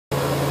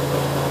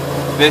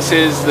This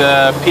is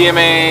the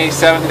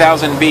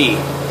PMA7000B.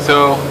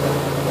 So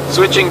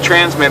switching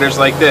transmitters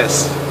like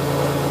this,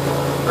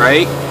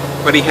 right?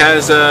 But he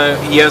has a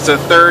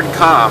third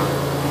comm.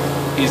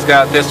 He's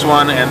got this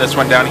one and this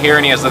one down here,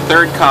 and he has a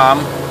third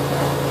comm.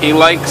 He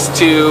likes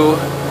to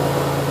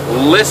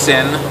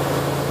listen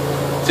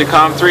to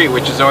comm 3,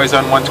 which is always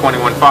on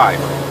 121.5.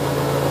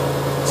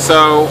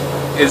 So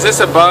is this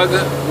a bug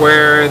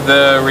where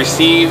the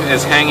receive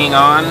is hanging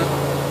on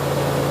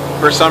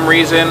for some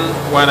reason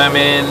when I'm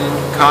in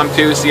comm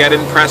 2? See, I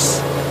didn't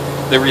press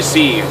the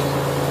receive.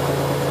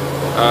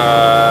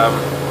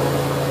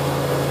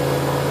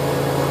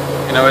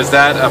 You know, is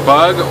that a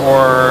bug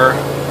or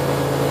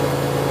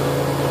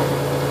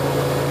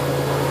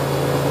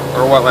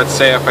what? Let's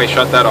say if I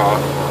shut that off.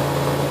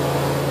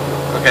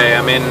 Okay,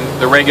 I'm in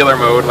the regular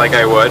mode like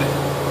I would.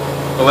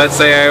 But let's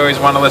say I always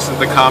want to listen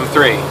to comm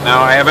 3.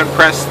 Now I haven't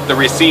pressed the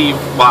receive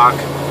lock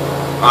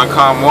on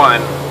comm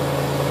 1,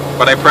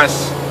 but I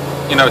press,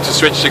 you know, to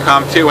switch to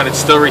comm 2 and it's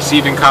still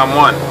receiving comm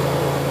 1.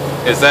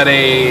 Is that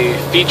a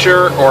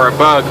feature or a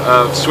bug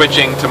of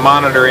switching to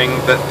monitoring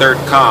the third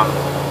comm?